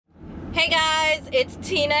Hey guys, it's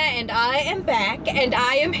Tina and I am back and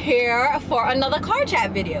I am here for another car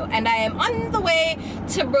chat video, and I am on the way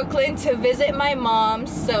to Brooklyn to visit my mom,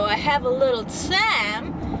 so I have a little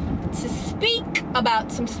time to speak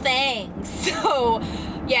about some things. So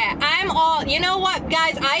yeah, I'm all, you know what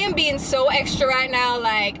guys, I am being so extra right now.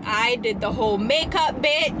 Like, I did the whole makeup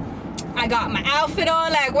bit, I got my outfit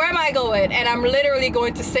on, like where am I going? And I'm literally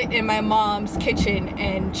going to sit in my mom's kitchen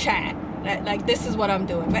and chat. Like, this is what I'm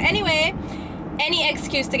doing. But anyway, any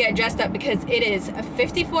excuse to get dressed up because it is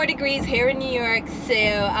 54 degrees here in New York, so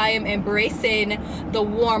I am embracing the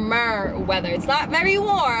warmer weather. It's not very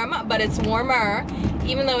warm, but it's warmer,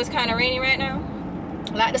 even though it's kind of rainy right now.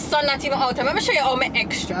 Like, the sun not even out. I'm gonna show you all my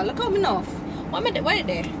extra. Look how enough. What am I, wait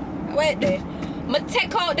there. I'm gonna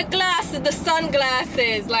take out the glasses, the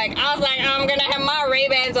sunglasses. Like, I was like, I'm gonna have my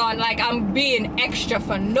Ray-Bans on. Like, I'm being extra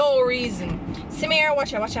for no reason. Samir,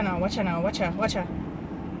 watch out now.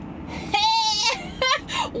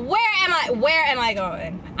 Where am I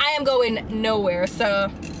going? I am going nowhere. So,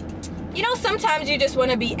 you know, sometimes you just want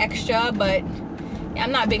to be extra, but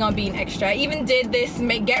I'm not big on being extra. I even did this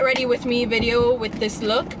get ready with me video with this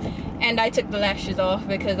look, and I took the lashes off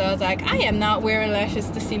because I was like, I am not wearing lashes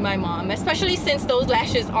to see my mom, especially since those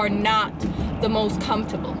lashes are not the most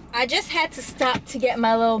comfortable. I just had to stop to get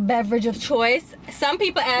my little beverage of choice. Some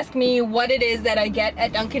people ask me what it is that I get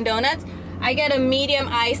at Dunkin' Donuts. I get a medium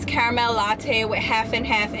iced caramel latte with half and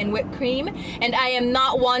half and whipped cream, and I am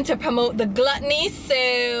not one to promote the gluttony,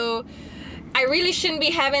 so I really shouldn't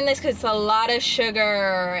be having this because it's a lot of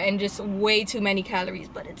sugar and just way too many calories,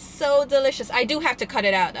 but it's so delicious. I do have to cut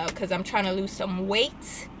it out though because I'm trying to lose some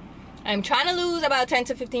weight. I'm trying to lose about 10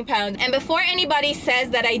 to 15 pounds. And before anybody says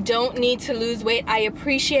that I don't need to lose weight, I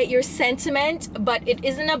appreciate your sentiment, but it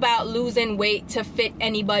isn't about losing weight to fit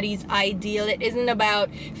anybody's ideal. It isn't about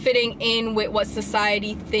fitting in with what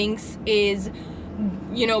society thinks is,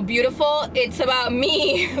 you know, beautiful. It's about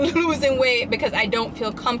me losing weight because I don't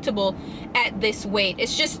feel comfortable at this weight.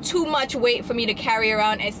 It's just too much weight for me to carry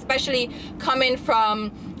around, especially coming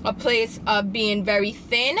from a place of being very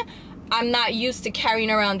thin. I'm not used to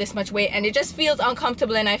carrying around this much weight, and it just feels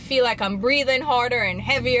uncomfortable, and I feel like I'm breathing harder and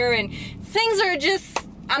heavier, and things are just,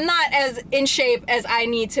 I'm not as in shape as I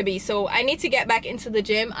need to be. So I need to get back into the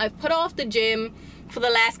gym. I've put off the gym for the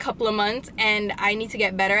last couple of months, and I need to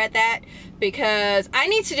get better at that because I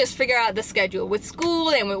need to just figure out the schedule with school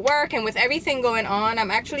and with work and with everything going on.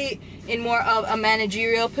 I'm actually in more of a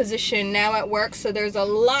managerial position now at work, so there's a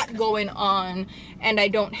lot going on and I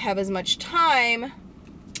don't have as much time,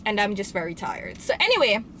 and I'm just very tired. So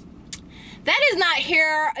anyway, that is not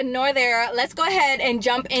here nor there. Let's go ahead and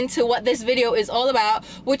jump into what this video is all about,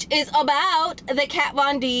 which is about the Kat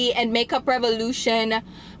Von D and Makeup Revolution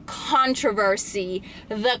controversy.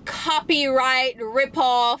 The copyright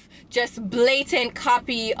ripoff, just blatant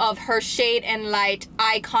copy of her Shade and Light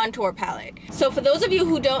eye contour palette. So for those of you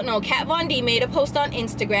who don't know, Kat Von D made a post on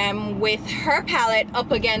Instagram with her palette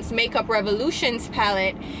up against Makeup Revolution's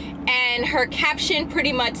palette, and her caption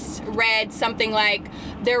pretty much read something like,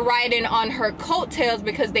 they're riding on her coattails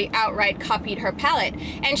because they outright copied her palette.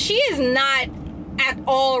 And she is not at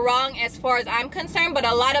all wrong as far as I'm concerned, but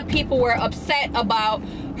a lot of people were upset about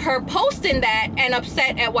her posting that and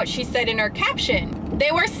upset at what she said in her caption.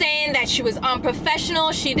 They were saying that she was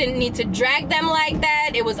unprofessional, she didn't need to drag them like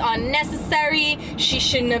that, it was unnecessary, she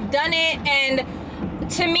shouldn't have done it, and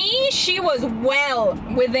to me, she was well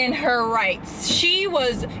within her rights.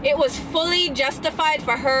 It was fully justified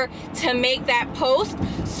for her to make that post.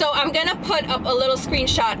 So I'm gonna put up a little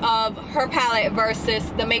screenshot of her palette versus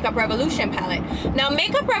the Makeup Revolution palette. Now,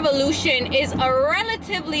 Makeup Revolution is a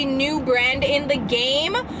relatively new brand in the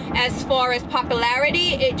game as far as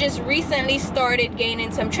popularity. It just recently started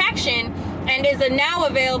gaining some traction and is now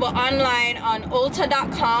available online on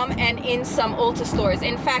Ulta.com and in some Ulta stores.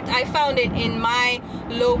 In fact, I found it in my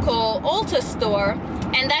local Ulta store,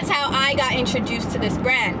 and that's how I got introduced to this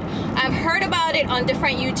brand. I've heard about it on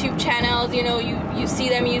different YouTube channels. You know, you see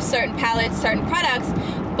them use certain palettes, certain products,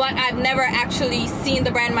 but I've never actually seen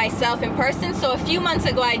the brand myself in person. So a few months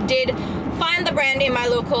ago, I did find the brand in my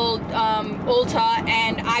local Ulta,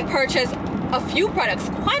 and I purchased a few products,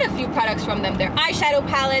 quite a few products from them. Their eyeshadow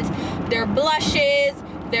palettes, their blushes,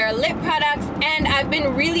 their lip products, and I've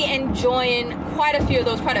been really enjoying quite a few of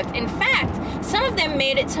those products. In fact, some of them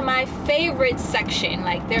made it to my favorite section.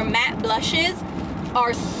 Like, their matte blushes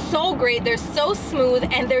are so great, they're so smooth,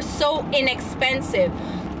 and they're so inexpensive.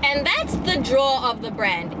 And that's the draw of the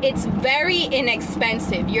brand. It's very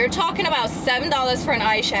inexpensive. You're talking about $7 for an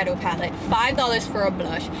eyeshadow palette, $5 for a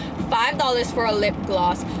blush, $5 for a lip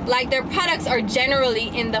gloss. Like, their products are generally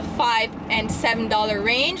in the $5 and $7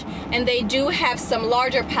 range, and they do have some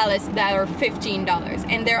larger palettes that are $15,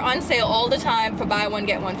 and they're on sale all the time for buy one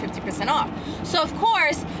get one 50% off. So of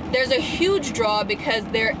course there's a huge draw because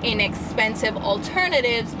they're inexpensive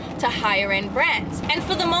alternatives to higher end brands. And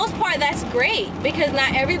for the most part, that's great because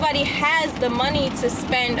not everybody has the money to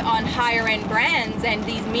spend on higher end brands and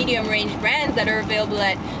these medium range brands that are available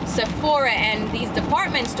at Sephora and these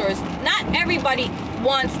department stores. Not everybody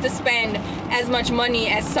wants to spend as much money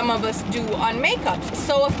as some of us do on makeup.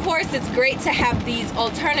 So of course it's great to have these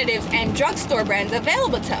alternatives and drugstore brands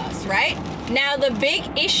available to us, right? Now the big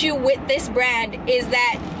issue with this brand is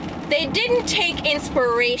that they didn't take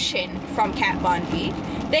inspiration from Kat Von D.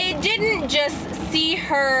 They didn't just see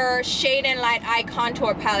her Shade and Light Eye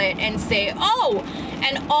Contour palette and say, oh,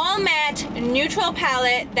 an all matte neutral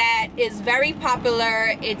palette that is very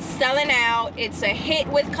popular, it's selling out, it's a hit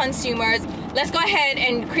with consumers, let's go ahead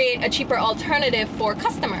and create a cheaper alternative for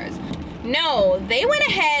customers. No, they went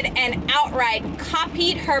ahead and outright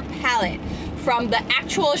copied her palette, from the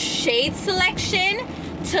actual shade selection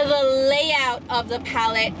to the layout of the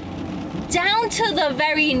palette, down to the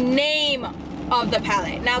very name of the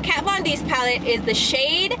palette. Now, Kat Von D's palette is the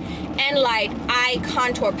Shade and Light Eye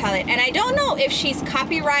Contour palette, and I don't know if she's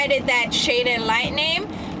copyrighted that Shade and Light name.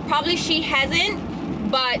 Probably she hasn't,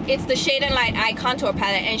 but it's the Shade and Light Eye Contour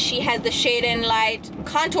palette, and she has the Shade and Light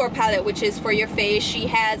Contour palette, which is for your face. She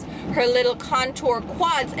has her little contour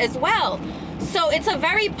quads as well. So it's a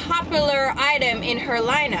very popular item in her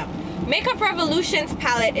lineup. Makeup Revolution's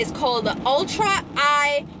palette is called the Ultra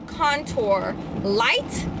Eye Contour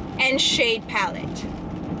Light and Shade palette.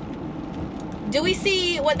 Do we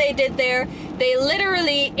see what they did there? They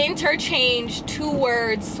literally interchanged two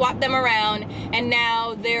words, swapped them around, and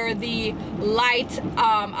now they're the Light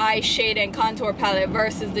Eye Shade and Contour palette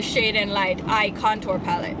versus the Shade and Light Eye Contour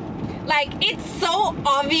palette. Like, it's so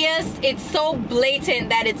obvious, it's so blatant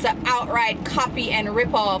that it's an outright copy and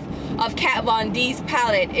ripoff of Kat Von D's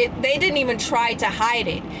palette. They didn't even try to hide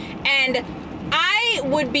it. And I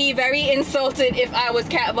would be very insulted if I was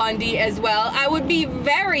Kat Von D as well. I would be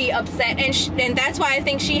very upset, and that's why I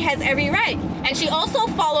think she has every right. And she also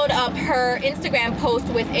followed up her Instagram post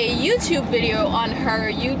with a YouTube video on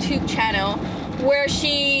her YouTube channel where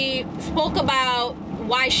she spoke about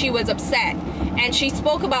why she was upset, and she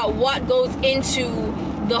spoke about what goes into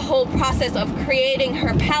the whole process of creating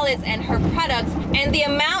her palettes and her products, and the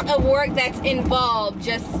amount of work that's involved,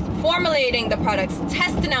 just formulating the products,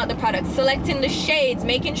 testing out the products, selecting the shades,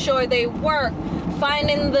 making sure they work,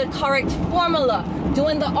 finding the correct formula,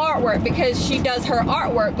 doing the artwork, because she does her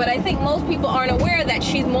artwork. But I think most people aren't aware that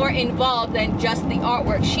she's more involved than just the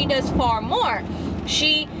artwork. She does far more.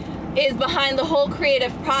 She is behind the whole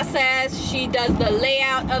creative process. She does the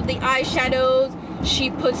layout of the eyeshadows.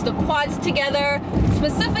 She puts the quads together.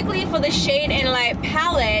 Specifically for the Shade and Light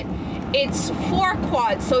palette, it's 4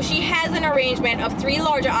 quads. So she has an arrangement of 3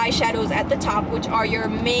 larger eyeshadows at the top, which are your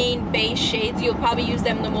main base shades. You'll probably use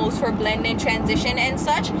them the most for blend and transition and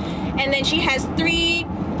such. And then she has 3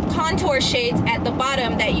 contour shades at the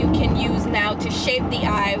bottom that you can use now to shape the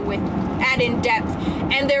eye with add-in depth,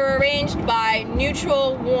 and they're arranged by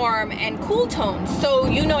neutral, warm, and cool tones, so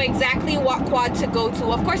you know exactly what quad to go to.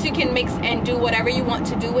 Of course, you can mix and do whatever you want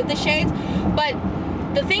to do with the shades, but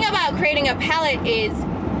the thing about creating a palette is,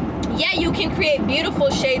 yeah, you can create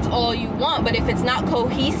beautiful shades all you want, but if it's not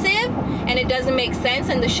cohesive and it doesn't make sense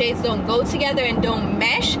and the shades don't go together and don't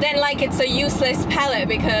mesh, then like it's a useless palette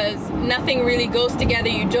because nothing really goes together.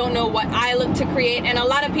 You don't know what eye look to create, and a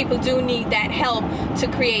lot of people do need that help to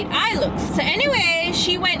create eye looks. So anyway,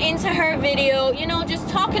 she went into her video, you know, just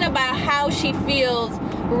talking about how she feels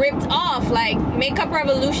ripped off. Like, Makeup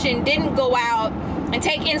Revolution didn't go out and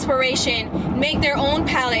take inspiration, make their own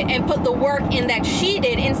palette, and put the work in that she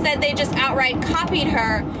did. Instead, they just outright copied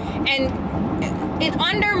her, and it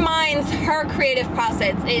undermines her creative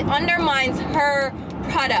process. It undermines her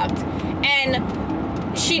product.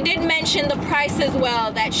 And she did mention the price as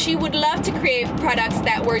well, that she would love to create products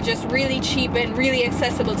that were just really cheap and really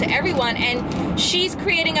accessible to everyone, and she's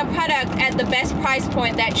creating a product at the best price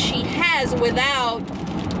point that she has without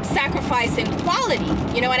sacrificing quality,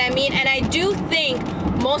 you know what I mean? And I do think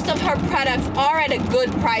most of her products are at a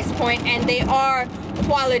good price point, and they are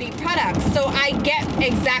quality products. So I get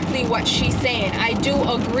exactly what she's saying. I do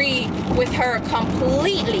agree with her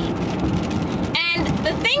completely. And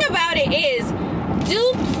the thing about it is,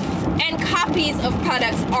 dupes and copies of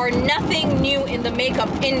products are nothing new in the makeup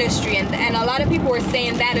industry, and a lot of people were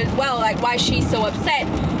saying that as well, like why she's so upset.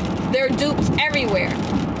 There are dupes everywhere.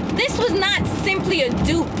 This was not simply a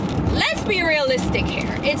dupe. let's be realistic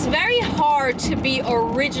here. It's very hard to be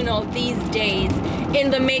original these days in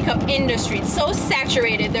the makeup industry. It's so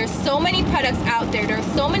saturated. There's so many products out there. There's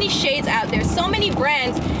so many shades out there, so many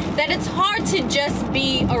brands, that it's hard to just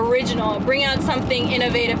be original, bring out something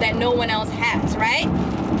innovative that no one else has, right?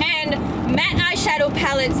 And matte eyeshadow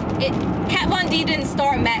palettes, Kat Von D didn't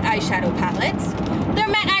start matte eyeshadow palettes. There are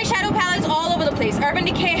matte eyeshadow palettes all over the place. Urban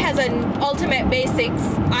Decay has an Ultimate Basics,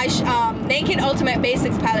 Naked Ultimate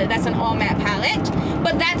Basics palette that's an all matte palette,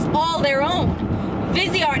 but that's all their own.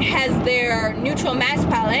 VIXIA has their Neutral Matte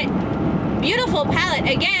palette. Beautiful palette,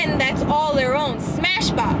 again, that's all their own.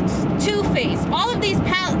 Smashbox, Too Faced, all of these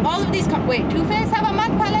wait, Too Faced have a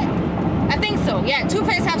matte palette? I think so, yeah, Too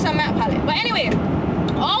Faced have some matte palette. But anyway,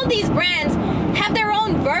 all these brands have their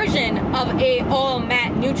own version of a all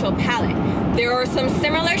matte neutral palette. There are some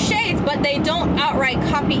similar shades, but they don't outright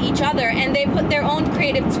copy each other, and they put their own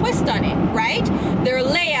creative twist on it, right? Their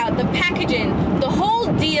layout, the packaging, the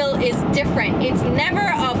whole deal is different. It's never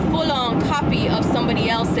a full-on copy of somebody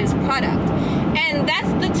else's product. And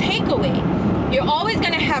that's the takeaway. You're always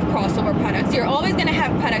going to have crossover products. You're always going to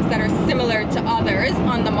have products that are similar to others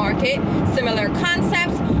on the market, similar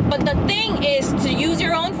concepts. But the thing is to use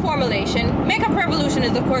your own formulation. Makeup Revolution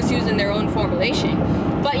is, of course, using their own formulation.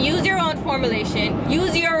 But use your own formulation,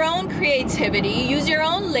 use your own creativity, use your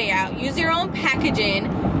own layout, use your own packaging.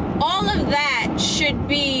 All of that should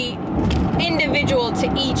be individual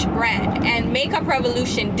to each brand, and Makeup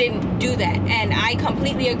Revolution didn't do that, and I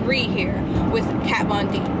completely agree here with Kat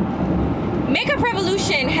Von D. Makeup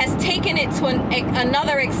Revolution has taken it to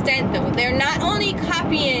another extent though. They're not only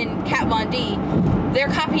copying Kat Von D, they're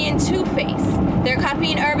copying Too Faced, they're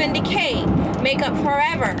copying Urban Decay, Makeup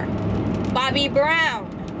Forever, Bobbi Brown,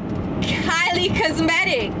 Kylie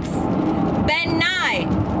Cosmetics, Ben Nye.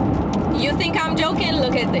 You think I'm joking?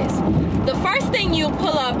 Look at this. The first thing you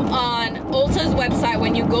pull up on Ulta's website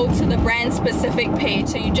when you go to the brand specific page,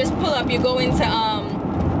 so you just pull up, you go into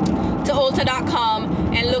to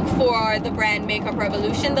Ulta.com and look for the brand Makeup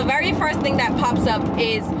Revolution. The very first thing that pops up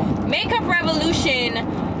is Makeup Revolution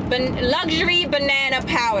Luxury Banana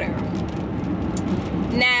Powder.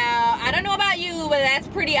 Now, I don't know about you, but that's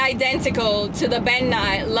pretty identical to the Ben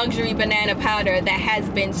Nye Luxury Banana Powder that has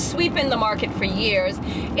been sweeping the market for years.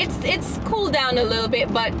 It's cooled down a little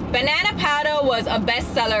bit, but banana powder was a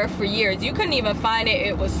bestseller for years. You couldn't even find it.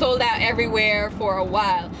 It was sold out everywhere for a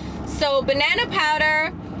while. So banana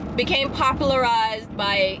powder became popularized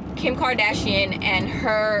by Kim Kardashian and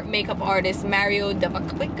her makeup artist Mario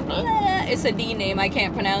Devacqua. It's a D name, I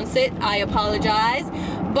can't pronounce it, I apologize.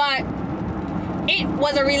 But it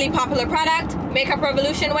was a really popular product. Makeup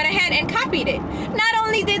Revolution went ahead and copied it. Not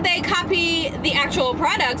only did they copy the actual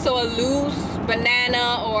product, so a loose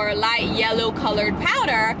banana or light yellow colored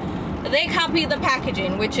powder, they copied the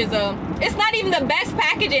packaging, which is it's not even the best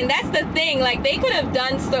packaging. That's the thing. Like, they could have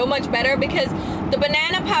done so much better, because the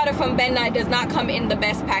banana powder from Ben Nye does not come in the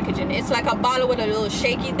best packaging. It's like a bottle with a little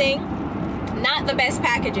shaky thing. Not the best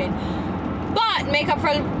packaging. But Makeup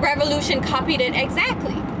Revolution copied it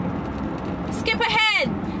exactly. Skip ahead.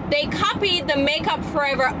 They copied the Makeup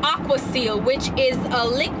Forever Aqua Seal, which is a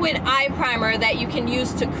liquid eye primer that you can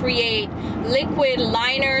use to create liquid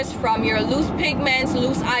liners from your loose pigments,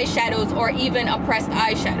 loose eyeshadows, or even a pressed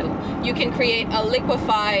eyeshadow. You can create a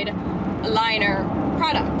liquefied liner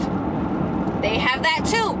product. They have that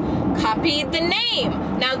too. Copied the name.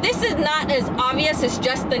 Now, this is not as obvious. It's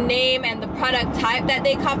just the name and the product type that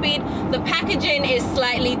they copied. The packaging is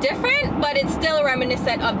slightly different, but it's still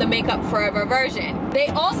reminiscent of the Makeup Forever version. They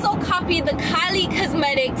also copied the Kylie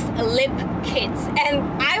Cosmetics lip kits, and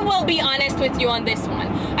I will be honest with you on this one.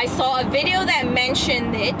 I saw a video that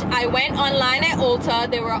mentioned it. I went online at Ulta.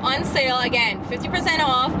 They were on sale, again, 50%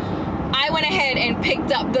 off. I went ahead and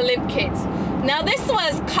picked up the lip kits. Now, this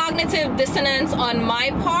was cognitive dissonance on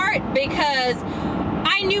my part, because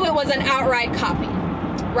I knew it was an outright copy,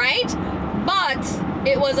 right? But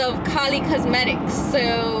it was of Kylie Cosmetics,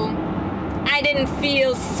 so I didn't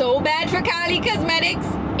feel so bad for Kylie Cosmetics,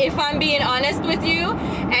 if I'm being honest with you.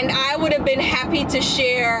 And I would have been happy to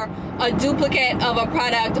share a duplicate of a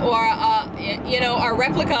product, or a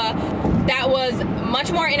replica that was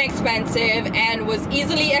much more inexpensive and was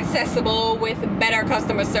easily accessible with better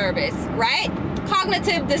customer service, right?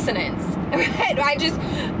 Cognitive dissonance, right?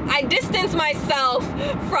 I distanced myself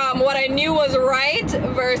from what I knew was right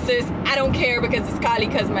versus I don't care because it's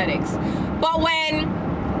Kylie Cosmetics. But when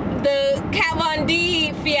the Kat Von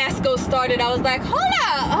D fiasco started, I was like, hold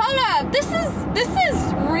up, this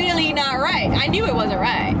is really not right. I knew it wasn't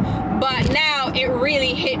right, but now it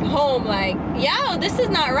really hit home like, yo, this is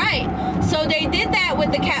not right. So they did that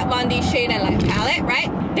with the Kat Von D Shade and Light palette,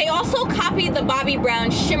 right? They also copied the Bobbi Brown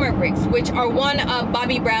shimmer bricks, which are one of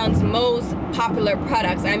Bobbi Brown's most popular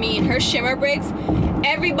products. I mean, her shimmer bricks,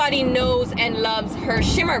 everybody knows and loves her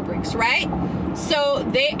shimmer bricks, right? So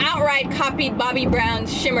they outright copied Bobbi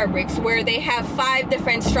Brown's shimmer bricks, where they have 5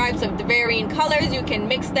 different stripes of the varying colors. You can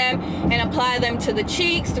mix them and apply them to the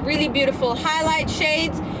cheeks. Really beautiful highlight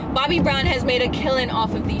shades. Bobbi Brown has made a killing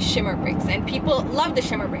off of these shimmer bricks, and people love the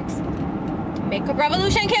shimmer bricks. Makeup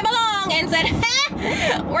Revolution came along and said,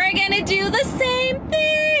 ha, we're gonna do the same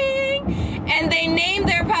thing. And they named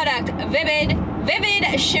their product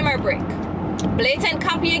Vivid Shimmer Brick. Blatant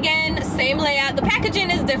copy again, same layout. The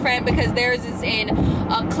packaging is different because theirs is in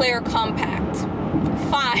a clear compact.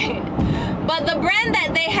 Fine. But the brand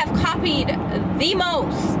that they have copied the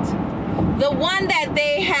most, the one that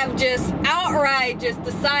they have just outright just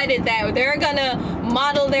decided that they're gonna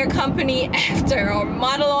model their company after, or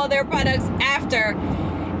model all their products after,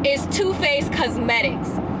 is Too Faced Cosmetics.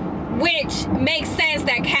 Which makes sense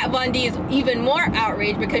that Kat Von D is even more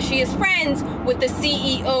outraged because she is friends with the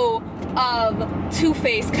CEO of Too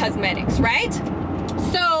Faced Cosmetics, right?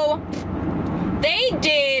 So they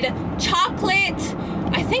did chocolate,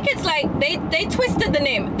 I think it's like they twisted the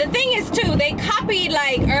name. The thing is too, they copied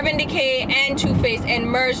like Urban Decay and Too Faced and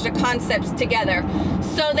merged the concepts together.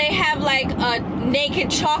 So they have like a naked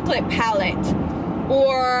chocolate palette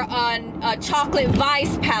or a chocolate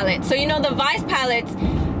Vice palette. So you know the Vice palettes,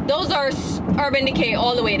 those are Urban Decay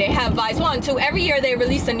all the way. They have Vice 1, 2. Every year they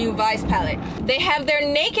release a new Vice palette. They have their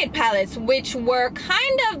naked palettes, which were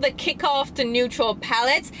kind of the kickoff to neutral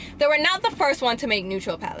palettes. They were not the first one to make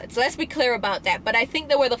neutral palettes. Let's be clear about that. But I think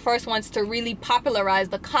they were the first ones to really popularize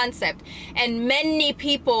the concept. And many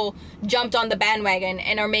people jumped on the bandwagon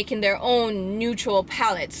and are making their own neutral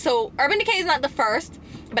palettes. So Urban Decay is not the first,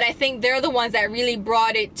 but I think they're the ones that really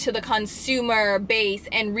brought it to the consumer base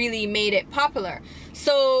and really made it popular.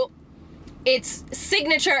 So it's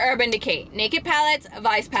signature Urban Decay, naked palettes,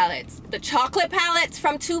 Vice palettes. The chocolate palettes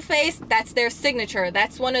from Too Faced, that's their signature.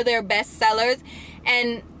 That's one of their best sellers.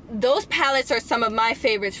 And those palettes are some of my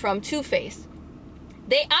favorites from Too Faced.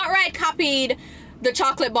 They outright copied the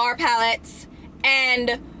chocolate bar palettes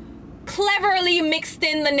and cleverly mixed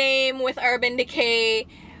in the name with Urban Decay,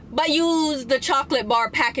 but used the chocolate bar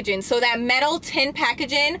packaging. So that metal tin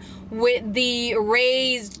packaging with the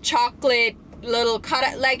raised chocolate little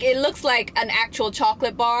cut, like it looks like an actual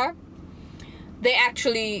chocolate bar. They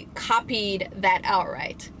actually copied that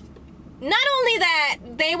outright. Not only that,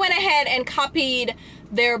 they went ahead and copied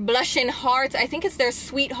their blushing hearts. I think it's their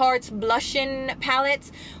Sweethearts blushing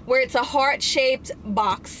palettes, where it's a heart-shaped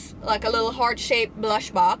box, like a little heart-shaped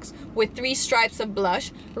blush box with 3 stripes of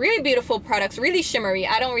blush. Really beautiful products, really shimmery.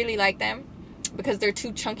 I don't really like them because they're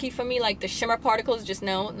too chunky for me, like the shimmer particles, just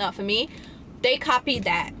no, not for me. They copied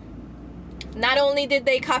that. Not only did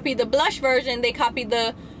they copy the blush version, they copied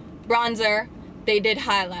the bronzer, they did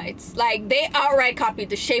highlights. Like, they outright copied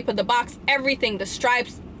the shape of the box, everything, the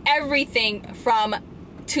stripes, everything from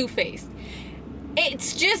Too Faced.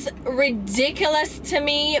 It's just ridiculous to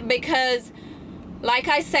me because, like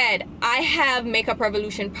I said, I have Makeup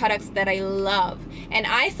Revolution products that I love. And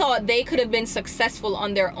I thought they could have been successful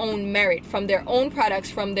on their own merit, from their own products,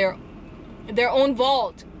 from their own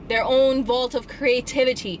vault. Their own vault of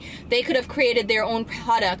creativity. They could have created their own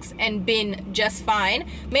products and been just fine.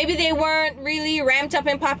 Maybe they weren't really ramped up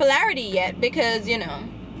in popularity yet because, you know,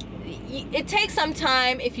 it takes some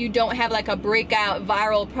time. If you don't have like a breakout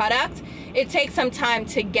viral product, it takes some time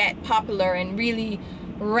to get popular and really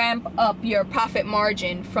ramp up your profit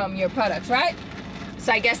margin from your products, right?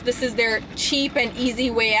 So I guess this is their cheap and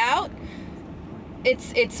easy way out.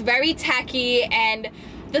 It's very tacky, and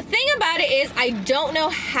the thing about it is I don't know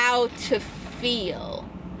how to feel,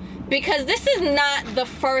 because this is not the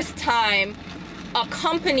first time a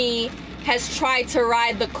company has tried to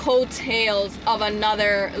ride the coattails of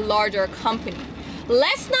another larger company.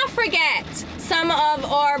 Let's not forget, some of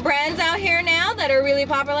our brands out here now that are really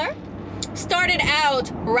popular started out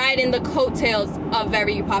riding the coattails of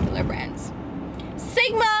very popular brands.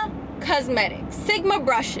 Sigma Cosmetics, Sigma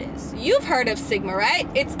brushes. You've heard of Sigma, right?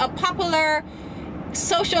 It's a popular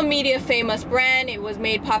social media famous brand. It was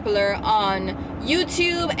made popular on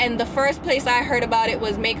YouTube, and the first place I heard about it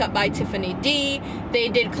was Makeup by Tiffany D. They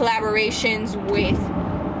did collaborations with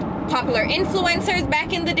popular influencers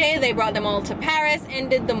back in the day. They brought them all to Paris and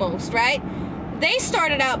did the most, right? They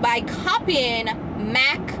started out by copying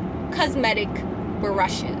MAC cosmetic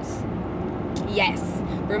brushes. Yes,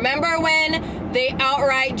 remember when they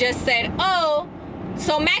outright just said, oh,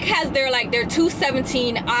 So MAC has their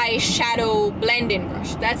 217 eyeshadow blending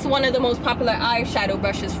brush. That's one of the most popular eyeshadow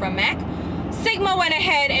brushes from MAC. Sigma went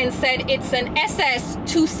ahead and said it's an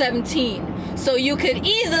SS217. So you could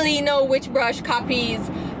easily know which brush copies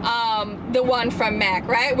the one from MAC,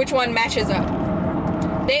 right? Which one matches up.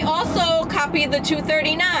 They also copied the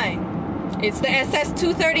 239. It's the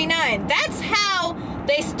SS239. That's how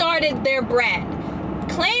they started their brand,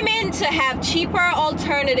 claiming to have cheaper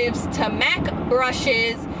alternatives to MAC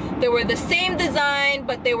brushes. They were the same design,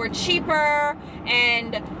 but they were cheaper,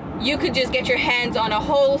 and you could just get your hands on a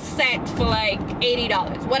whole set for like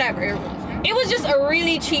 $80, whatever it was. It was just a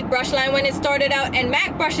really cheap brush line when it started out, and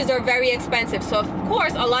MAC brushes are very expensive. So of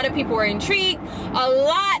course, a lot of people were intrigued. A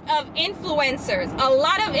lot of influencers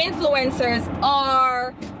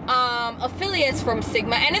are affiliates from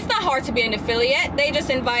Sigma, and it's not hard to be an affiliate. They just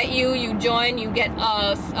invite you, you join, you get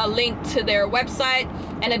a link to their website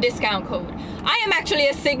and a discount code. I am actually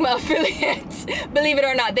a Sigma affiliate, believe it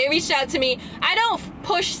or not. They reached out to me. I don't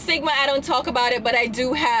push Sigma, I don't talk about it, but I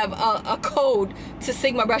do have a code to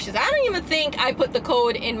Sigma brushes. I don't even think I put the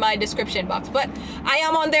code in my description box, but I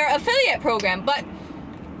am on their affiliate program. But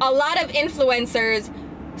a lot of influencers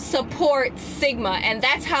support Sigma, and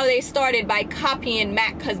that's how they started, by copying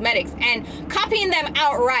MAC Cosmetics and copying them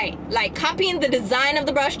outright, like copying the design of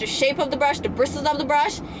the brush, the shape of the brush, the bristles of the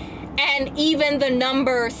brush, and even the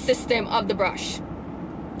number system of the brush.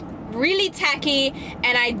 Really tacky,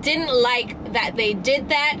 and I didn't like that they did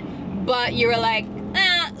that, but you were like,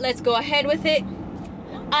 let's go ahead with it.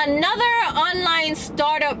 Another online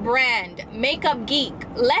startup brand, Makeup Geek.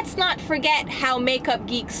 Let's not forget how Makeup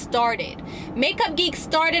Geek started. Makeup Geek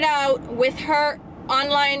started out with her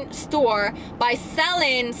online store by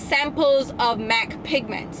selling samples of MAC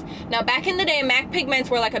pigments. Now back in the day, MAC pigments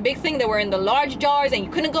were like a big thing. They were in the large jars and you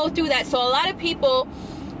couldn't go through that. So a lot of people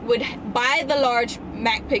would buy the large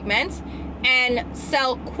MAC pigments and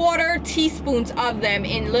sell 1/4 teaspoons of them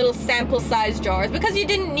in little sample size jars, because you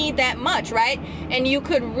didn't need that much, right? And you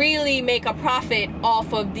could really make a profit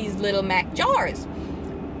off of these little MAC jars.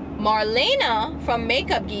 Marlena from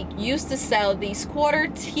Makeup Geek used to sell these 1/4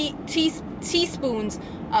 teaspoons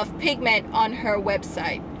of pigment on her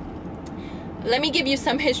website. Let me give you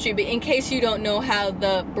some history, but in case you don't know how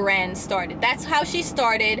the brand started. That's how she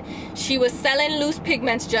started. She was selling loose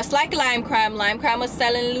pigments, just like Lime Crime. Lime Crime was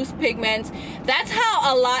selling loose pigments. That's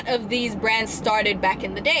how a lot of these brands started back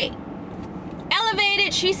in the day.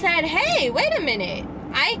 Elevated, she said, hey, wait a minute.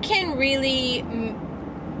 I can really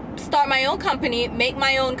start my own company, make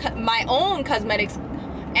my own cosmetics,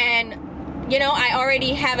 and you know, I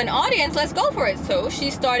already have an audience. Let's go for it. So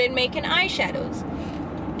she started making eyeshadows.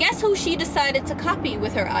 Guess who she decided to copy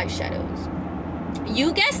with her eyeshadows?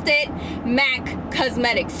 You guessed it, MAC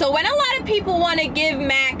Cosmetics. So when a lot of people want to give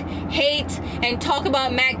MAC hate and talk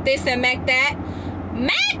about MAC this and MAC that,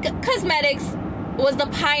 MAC Cosmetics was the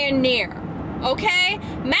pioneer. Okay,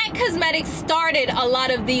 MAC Cosmetics started a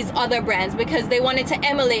lot of these other brands because they wanted to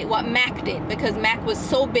emulate what MAC did, because MAC was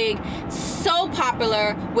so big, so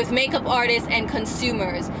popular with makeup artists and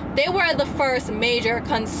consumers. They were the first major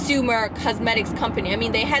consumer cosmetics company. I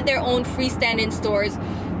mean, they had their own freestanding stores.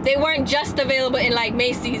 They weren't just available in like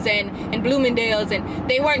Macy's and Bloomingdale's, and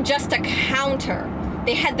they weren't just a counter.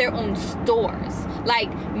 They had their own stores.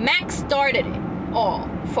 Like, MAC started it all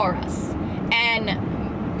for us. And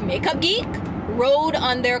Makeup Geek rode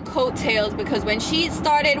on their coattails, because when she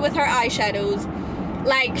started with her eyeshadows,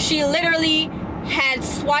 like, she literally had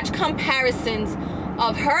swatch comparisons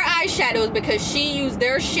of her eyeshadows, because she used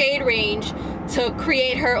their shade range to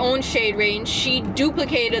create her own shade range. She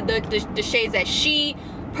duplicated the shades that she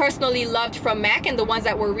personally loved from MAC and the ones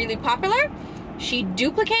that were really popular. She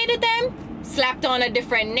duplicated them, slapped on a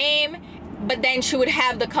different name, but then she would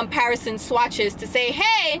have the comparison swatches to say,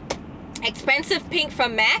 hey, expensive pink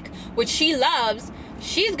from MAC, which she loves,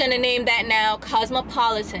 she's gonna name that now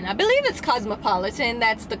Cosmopolitan. I believe it's Cosmopolitan,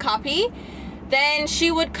 that's the copy. Then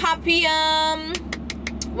she would copy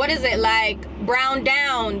what is it, like Brown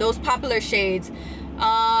Down, those popular shades.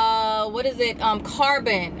 What is it,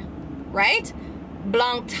 Carbon, right?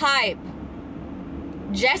 Blanc Type,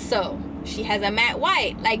 Gesso. She has a matte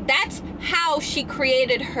white. Like, that's how she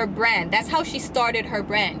created her brand. That's how she started her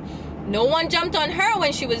brand. No one jumped on her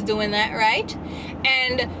when she was doing that, right?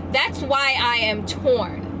 And that's why I am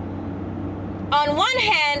torn. On one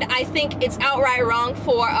hand, I think it's outright wrong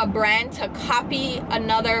for a brand to copy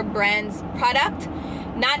another brand's product,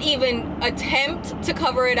 not even attempt to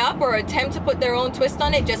cover it up or attempt to put their own twist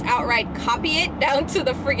on it, just outright copy it down to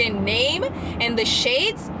the friggin' name and the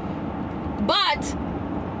shades. But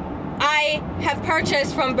I have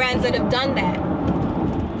purchased from brands that have done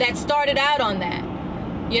that, that started out on that.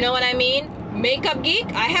 You know what I mean? Makeup Geek,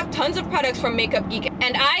 I have tons of products from Makeup Geek,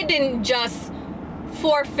 and I didn't just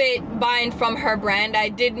forfeit buying from her brand. I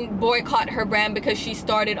didn't boycott her brand because she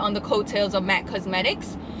started on the coattails of MAC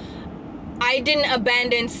Cosmetics. I didn't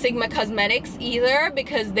abandon Sigma Cosmetics either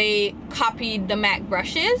because they copied the MAC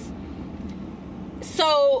brushes.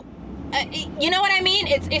 So you know what I mean?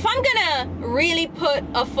 It's, if I'm gonna really put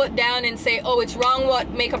a foot down and say, oh, it's wrong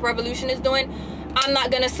what Makeup Revolution is doing, I'm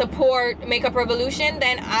not gonna support Makeup Revolution,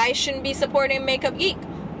 then I shouldn't be supporting Makeup Geek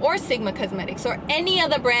or Sigma Cosmetics or any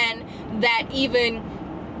other brand that even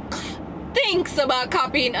thinks about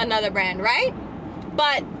copying another brand, right?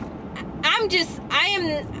 But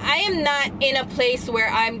I am not in a place where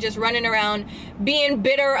I'm just running around being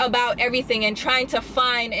bitter about everything and trying to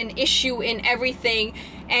find an issue in everything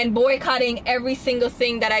and boycotting every single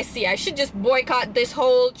thing that I see. I should just boycott this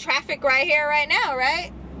whole traffic right here, right now,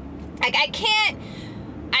 right? Like, I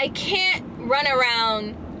can't run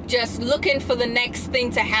around just looking for the next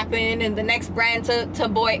thing to happen and the next brand to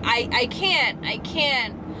boy. I can't.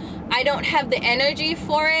 I don't have the energy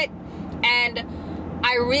for it, and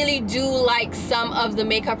I really do like some of the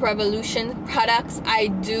Makeup Revolution products. I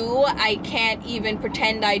do. I can't even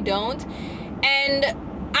pretend I don't. And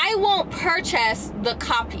I won't purchase the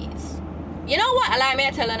copies. You know what? Allow me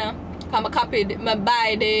to tell you now. I'm a copied, I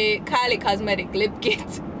buy the Kylie Cosmetic lip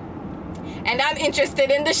kit. And I'm interested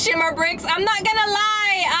in the shimmer bricks. I'm not gonna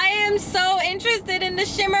lie. I am so interested in the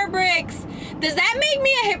shimmer bricks. Does that make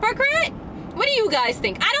me a hypocrite? What do you guys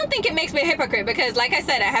think? I don't think it makes me a hypocrite because, like I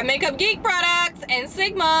said, I have Makeup Geek products and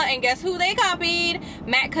Sigma, and guess who they copied?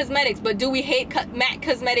 MAC Cosmetics. But do we hate MAC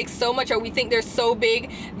Cosmetics so much, or we think they're so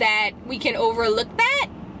big that we can overlook that?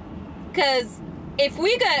 Because if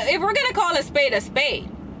we're gonna call a spade,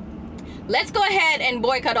 let's go ahead and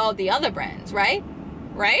boycott all the other brands, right?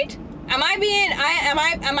 Right? Am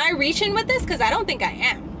I reaching with this? Because I don't think I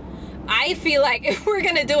am. I feel like if we're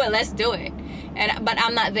gonna do it, let's do it. But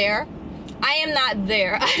I'm not there. I am not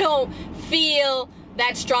there. I don't feel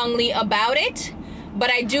that strongly about it, but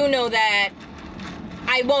I do know that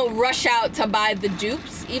I won't rush out to buy the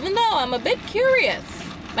dupes, even though I'm a bit curious.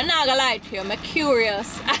 I'm not gonna lie to you, I'm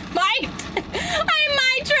curious. I might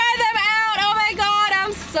try them out. Oh my god,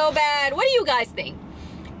 I'm so bad. What do you guys think?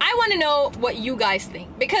 I want to know what you guys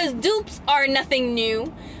think, because dupes are nothing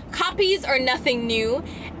new. Copies are nothing new.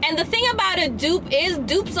 And the thing about a dupe is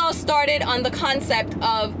dupes all started on the concept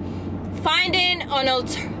of finding an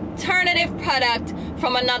alternative product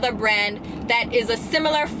from another brand that is a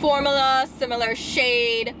similar formula, similar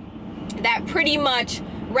shade, that pretty much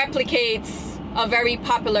replicates a very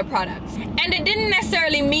popular product. And it didn't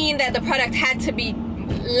necessarily mean that the product had to be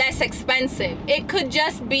less expensive. It could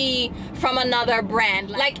just be from another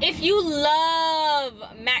brand. Like if you love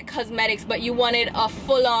MAC Cosmetics but you wanted a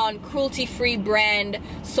full-on cruelty-free brand,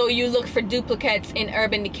 so you look for duplicates in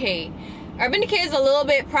Urban Decay. Urban Decay is a little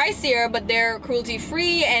bit pricier, but they're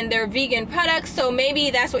cruelty-free and they're vegan products, so maybe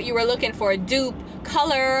that's what you were looking for, a dupe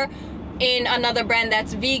color in another brand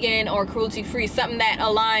that's vegan or cruelty-free, something that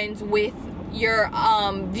aligns with your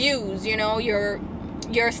views, you know, your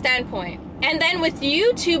standpoint. And then with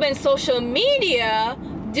YouTube and social media,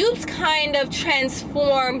 dupes kind of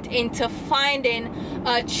transformed into finding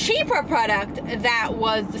a cheaper product that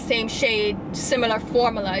was the same shade, similar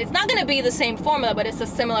formula. It's not going to be the same formula, but it's a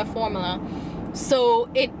similar formula. So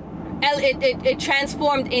it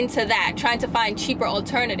transformed into that, trying to find cheaper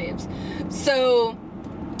alternatives. So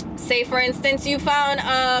say for instance you found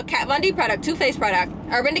a Kat Von D product, Too Faced product,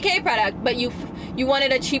 Urban Decay product, but you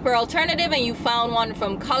wanted a cheaper alternative and you found one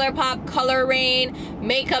from ColourPop, Color Rain,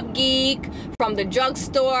 Makeup Geek, from the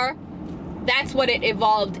drugstore. That's what it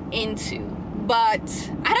evolved into.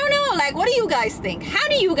 But I don't know, like, what do you guys think? How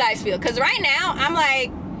do you guys feel? Because right now I'm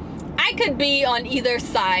like, I could be on either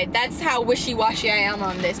side. That's how wishy-washy I am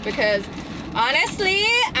on this, because honestly,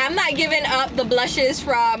 I'm not giving up the blushes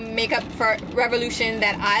from Makeup Revolution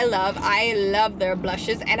that I love. I love their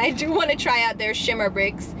blushes, and I do want to try out their shimmer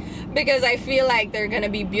bricks because I feel like they're gonna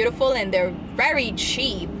be beautiful and they're very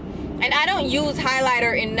cheap. And I don't use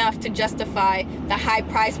highlighter enough to justify the high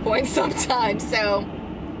price point sometimes. So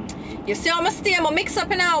you see, I'm gonna mix up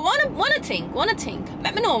and I wanna think.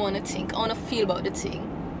 Let me know I wanna think. I wanna feel about the thing.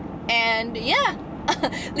 And yeah.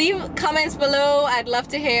 Leave comments below. I'd love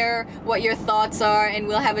to hear what your thoughts are and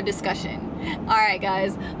we'll have a discussion. Alright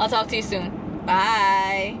guys, I'll talk to you soon.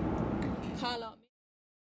 Bye.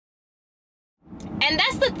 And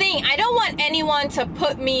that's the thing, I don't want anyone to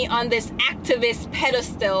put me on this activist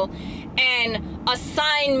pedestal and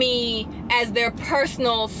assign me as their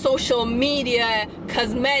personal social media,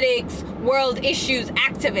 cosmetics, world issues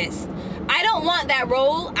activist. I don't want that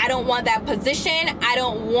role. I don't want that position. I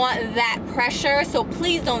don't want that pressure. So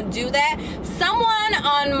please don't do that. Someone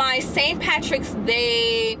on my St. Patrick's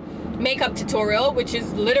Day makeup tutorial, which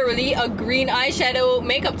is literally a green eyeshadow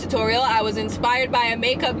makeup tutorial. I was inspired by a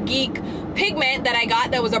Makeup Geek pigment that I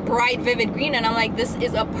got that was a bright vivid green, and I'm like, this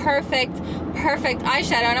is a perfect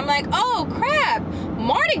eyeshadow. And I'm like, oh crap,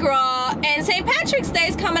 Mardi Gras and St. Patrick's Day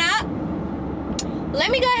is coming up. Let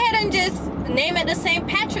me go ahead and just name it the St.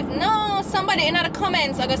 Patrick. No, somebody in the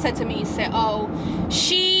comments, like I said to me, said, oh,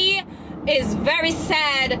 she is very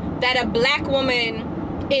sad that a black woman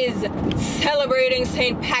is celebrating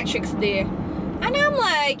St. Patrick's Day. And I'm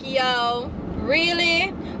like, yo,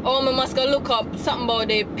 really? Oh, I must go look up something about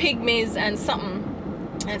the pygmies and something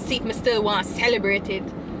and see if I still want to celebrate it.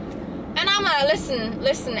 And I'm like,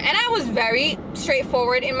 listen. And I was very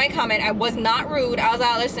straightforward in my comment. I was not rude. I was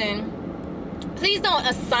like, listen, please don't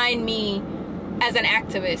assign me as an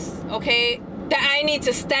activist, okay? That I need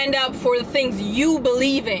to stand up for the things you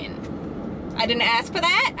believe in. I didn't ask for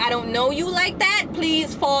that. I don't know you like that.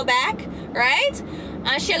 Please fall back, right?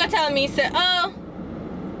 And she gonna tell me, said,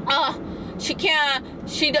 she can't.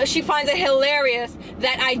 She finds it hilarious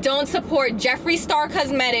that I don't support Jeffree Star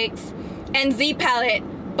Cosmetics and Z Palette,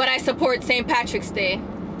 but I support St. Patrick's Day.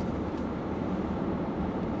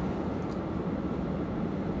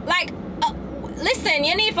 Like, listen,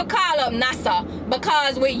 you need to call up NASA,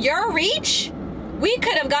 because with your reach, we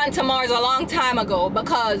could have gotten to Mars a long time ago,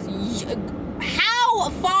 because how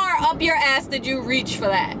far up your ass did you reach for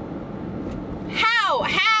that?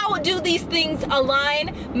 How do these things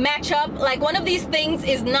align, match up? Like, one of these things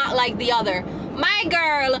is not like the other. My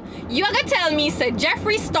girl, you gotta tell me, said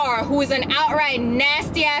Jeffree Star, who is an outright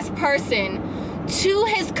nasty ass person, to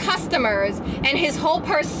his customers and his whole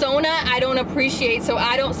persona I don't appreciate, so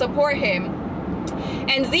I don't support him.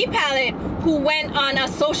 And Z Palette, who went on a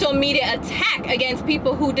social media attack against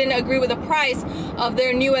people who didn't agree with the price of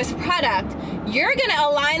their newest product, you're gonna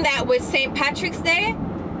align that with St. Patrick's Day?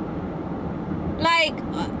 Like,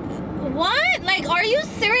 what? Like, are you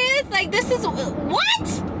serious? Like, this is, what?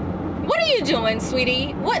 What are you doing,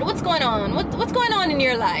 sweetie? What's going on? What's going on in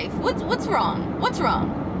your life? What's wrong? What's wrong?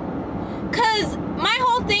 Cause my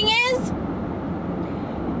whole thing is,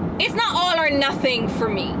 it's not all or nothing for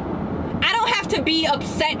me. I don't have to be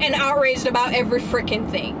upset and outraged about every freaking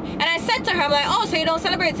thing. And I said to her, I'm like, oh, so you don't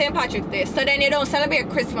celebrate St. Patrick's Day, so then you don't celebrate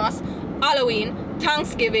Christmas, Halloween,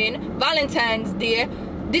 Thanksgiving, Valentine's Day,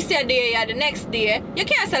 this day, the next day. You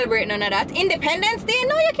can't celebrate none of that. Independence Day,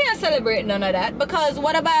 no, you can't celebrate none of that, because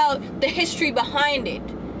what about the history behind it?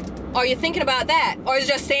 Are you thinking about that? Or is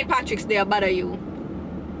just St. Patrick's Day bother you?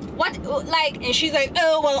 What, like, and she's like,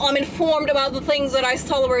 oh, well, I'm informed about the things that I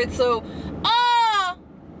celebrate, so, oh,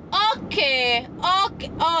 okay, oh,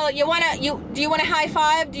 do you want a high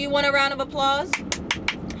five? Do you want a round of applause?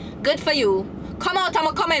 Good for you. Come out of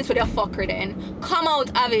my comments with your fucker then. Come out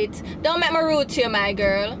of it. Don't make me rude to you, my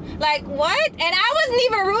girl. Like, what? And I wasn't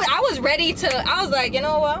even rude. I was ready to, I was like, you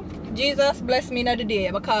know what? Jesus bless me another day,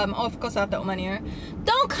 because of course I have that money here.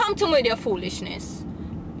 Don't come to me with your foolishness.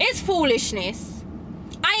 It's foolishness.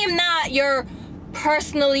 I am not your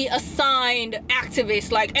personally assigned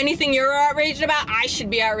activist. Like, anything you're outraged about, I should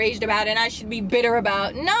be outraged about and I should be bitter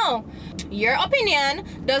about. No. Your opinion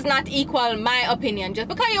does not equal my opinion. Just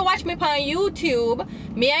because you watch me on YouTube,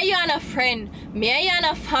 me and you are not friend, me and you are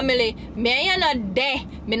not family, me and you are not there.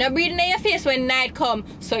 Me not breathing in your face when night come.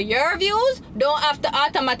 So your views don't have to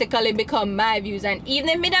automatically become my views. And even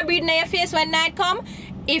if me not breathing in your face when night come,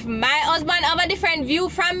 if my husband have a different view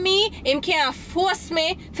from me, him can't force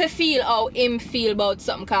me to feel how him feel about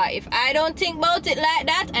something. Cause if I don't think about it like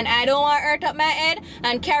that, and I don't want to hurt up my head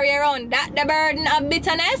and carry around the burden of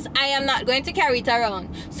bitterness, I am not going to carry it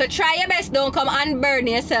around. So try your best, don't come unburden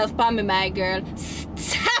yourself for me, my girl.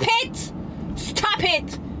 Stop it! Stop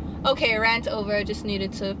it! Okay, rant over. Just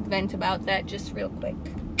needed to vent about that just real quick.